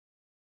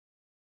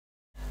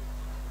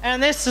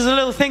And this is a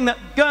little thing that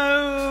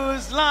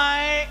goes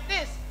like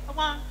this. A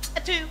 1, a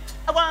 2,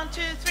 a 1,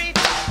 2, 3.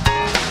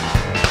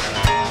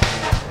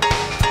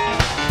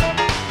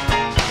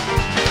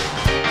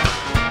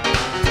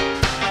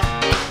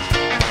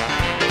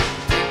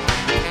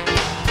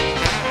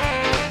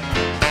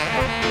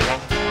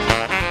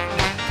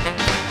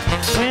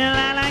 Well,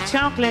 I like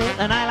chocolate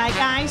and I like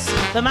ice,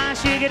 but my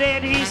sugar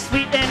daddy's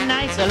sweet and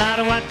nice. A lot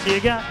of what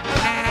you got,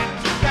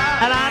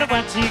 a lot of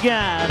what you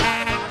got,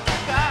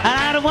 a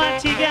lot of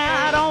what you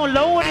got. Oh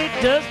Lord, it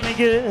does me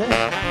good.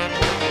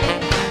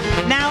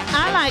 Now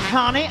I like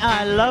honey,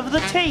 I love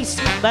the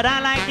taste, but I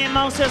like it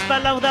most just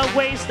below the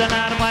waist. A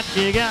lot of what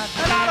you got,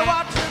 a lot of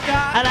what you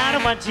got, a lot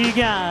of what you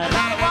got, a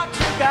lot of what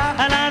you got,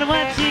 a lot of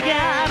what you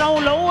got. Oh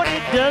Lord,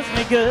 it does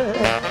me good.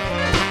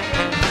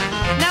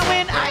 Now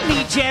when I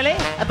need jelly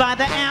by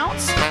the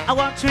ounce, I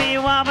want tree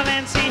wobble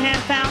and see him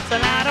pounce. A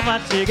lot of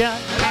what you got,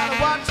 a lot of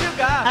what you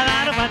got, a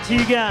lot of what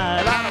you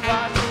got, a lot of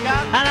what you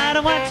got, a lot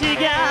of what you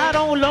got.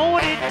 Oh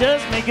Lord, it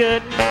does me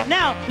good.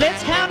 Now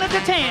let's count it to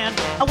 10.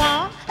 A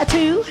 1, a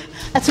 2,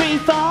 a 3,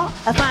 4,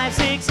 a 5,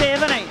 6,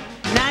 7, 8,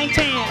 9,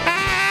 10.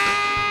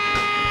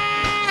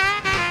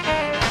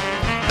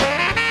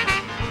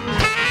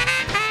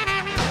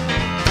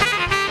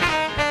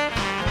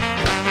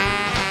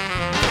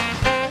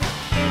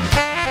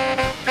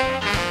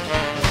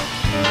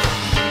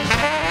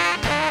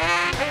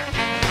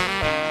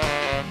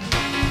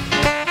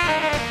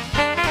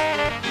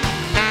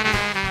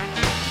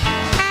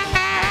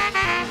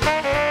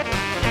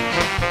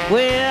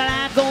 Well,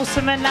 I go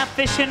swimming like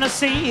fish in the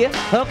sea.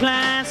 Hook,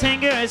 line,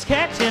 sinker is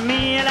catching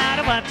me. A lot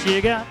of what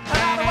you got, a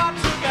lot of what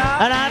you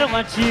got, a lot of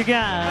what you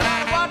got, a lot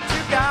of what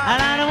you got, a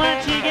lot of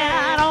what you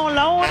got. Oh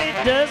Lord, it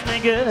does me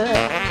good.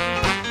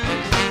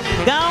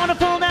 Gonna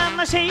pull down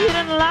my shade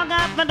and lock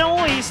out my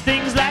door. He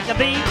stings like a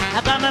bee.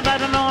 I got my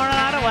button on. A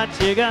lot of what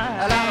you got,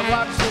 a lot of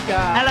what you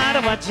got, a lot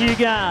of what you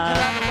got,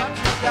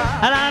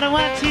 a lot of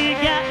what you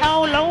got.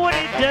 Oh Lord,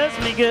 it does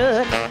me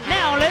good.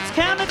 Now let's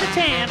count it to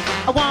 10.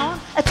 A 1,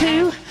 a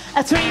 2,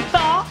 a 3, 4,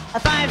 a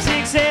 5,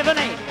 6, 7,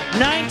 8,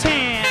 9,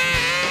 10.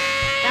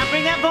 Now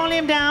bring that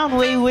volume down,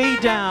 way, way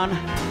down.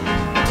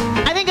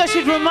 I think I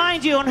should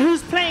remind you on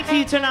who's playing for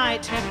you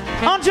tonight.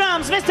 On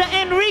drums, Mr.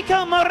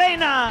 Enrico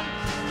Morena.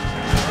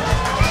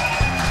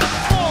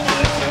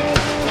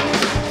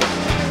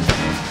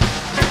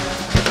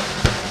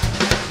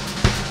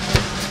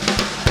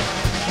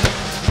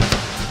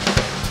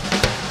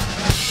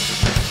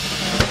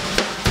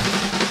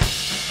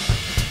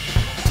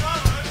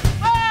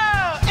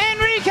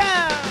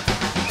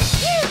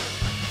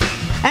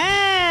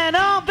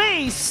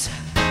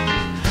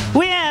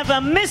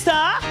 Mr.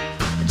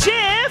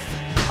 Jeff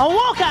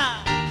Walker.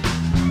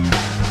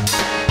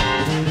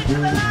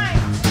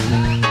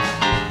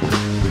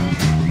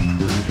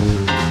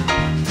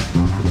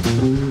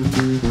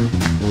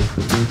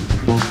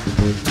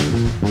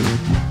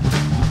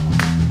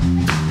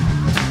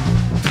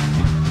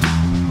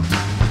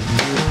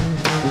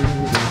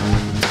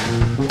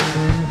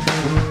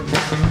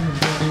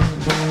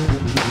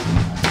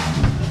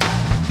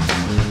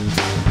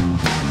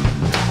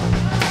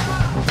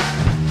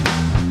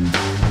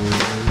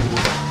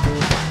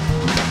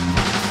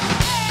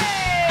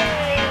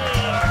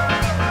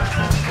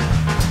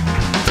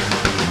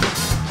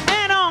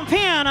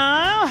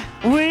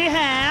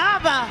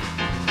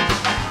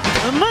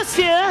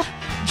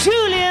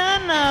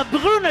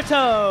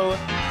 Bruneto.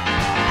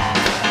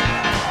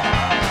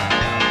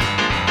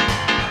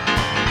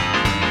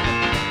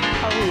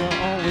 Oh, you're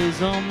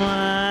always on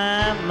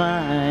my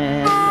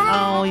mind.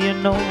 Oh, you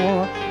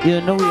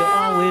know you're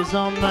always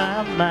on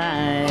my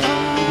mind.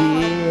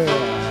 Yeah.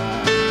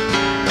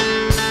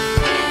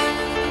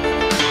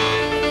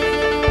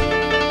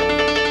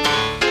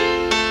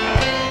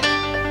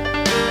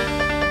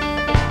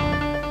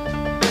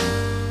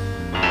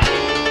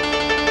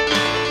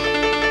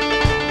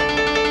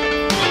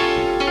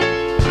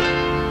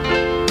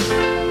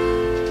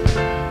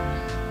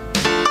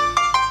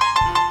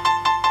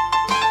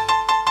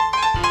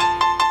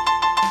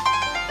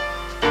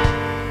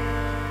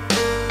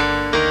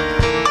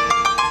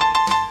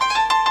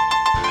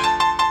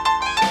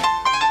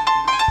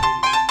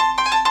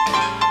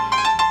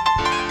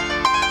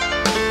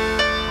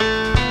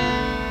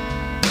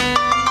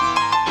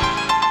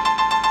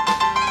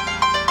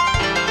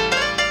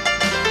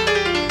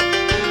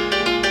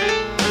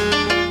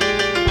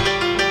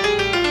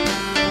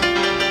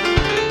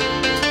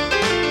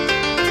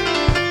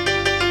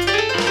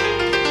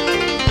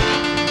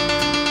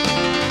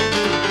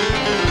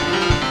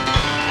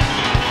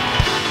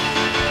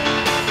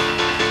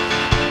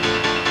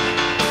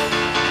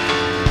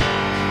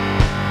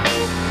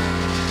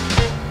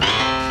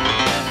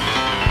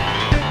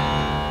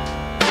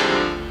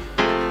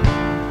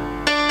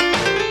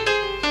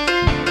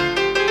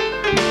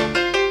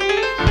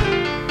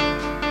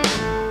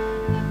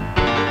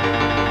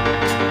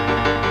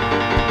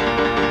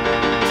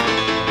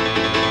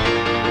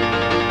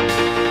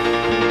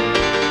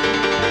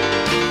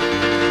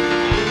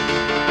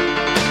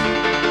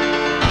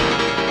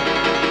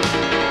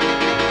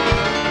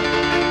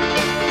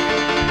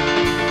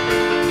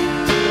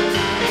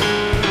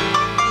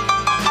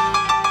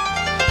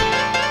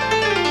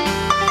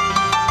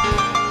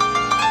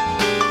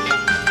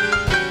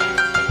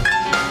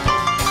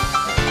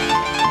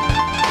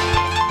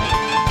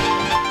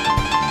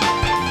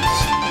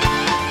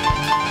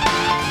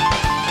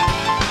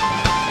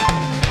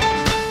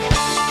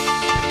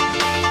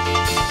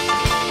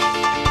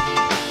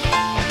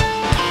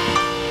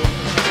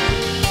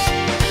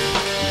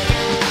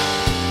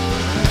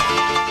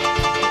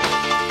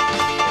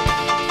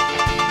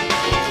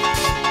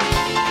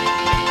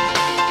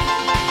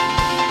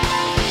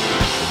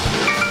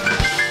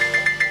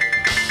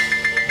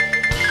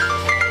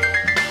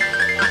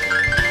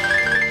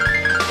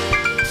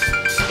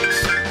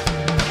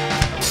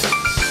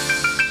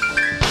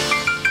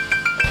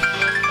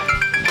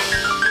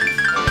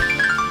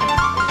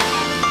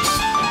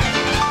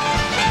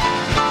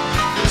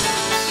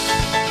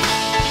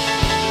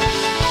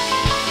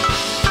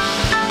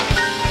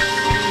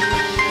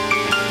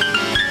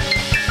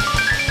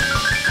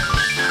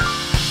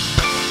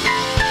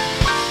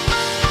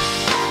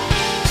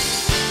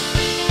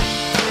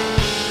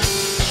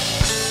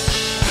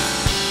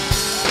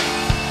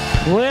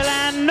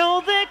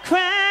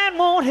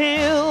 won't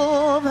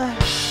help.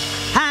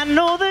 I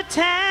know the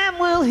time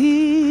will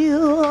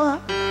heal.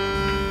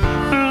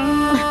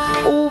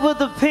 Over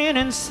the pain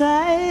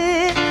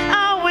inside.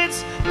 Oh,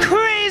 it's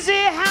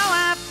crazy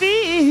how I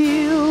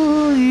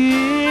feel.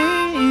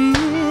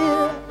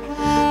 Yeah.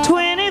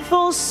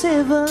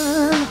 24/7.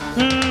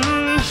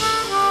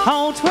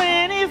 Oh,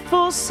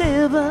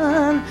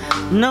 24/7.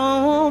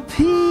 No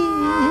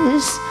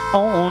peace.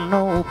 Oh,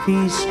 no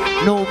peace.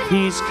 No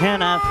peace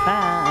can I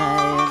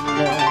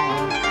find.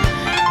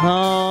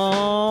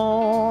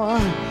 Oh,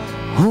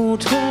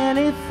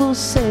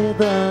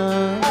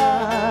 24/7.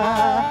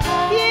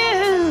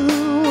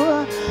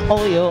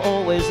 Oh, you're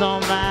always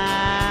on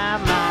my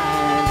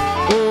mind.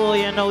 Oh,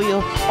 you know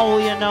you're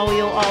always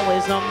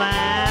on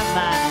my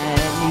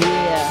mind.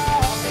 Yeah.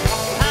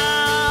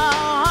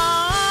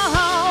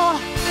 Oh,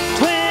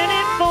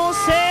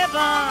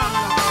 24/7.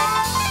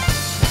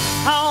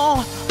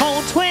 Oh,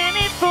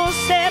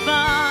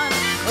 24/7.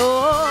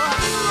 Oh,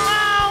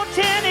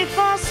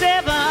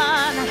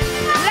 24/7.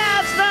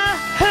 Love's the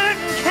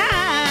hurting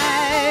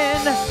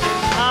kind.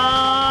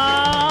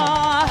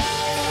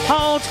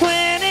 Oh,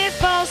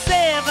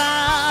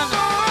 24/7.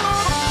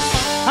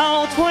 Oh,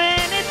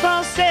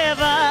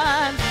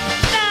 24/7.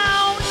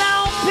 No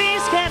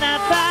peace can I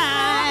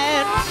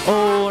find.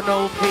 Oh, no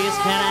peace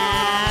can I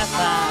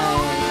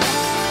find.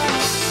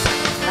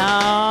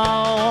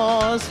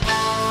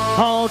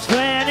 Oh,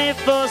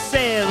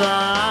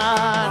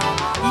 24/7.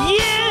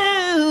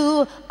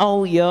 You,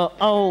 oh, you're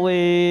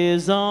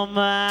always on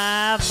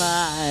my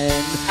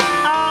mind.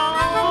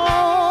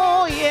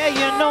 Oh, yeah,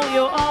 you know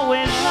you're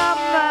always on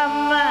my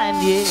mind.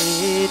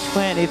 Yeah,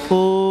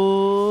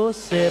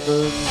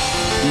 24/7.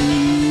 Yeah.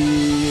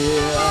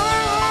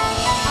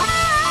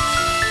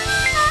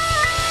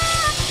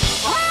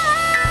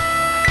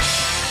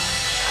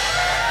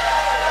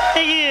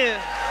 Thank you.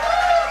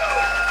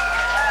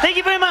 Thank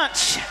you very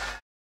much.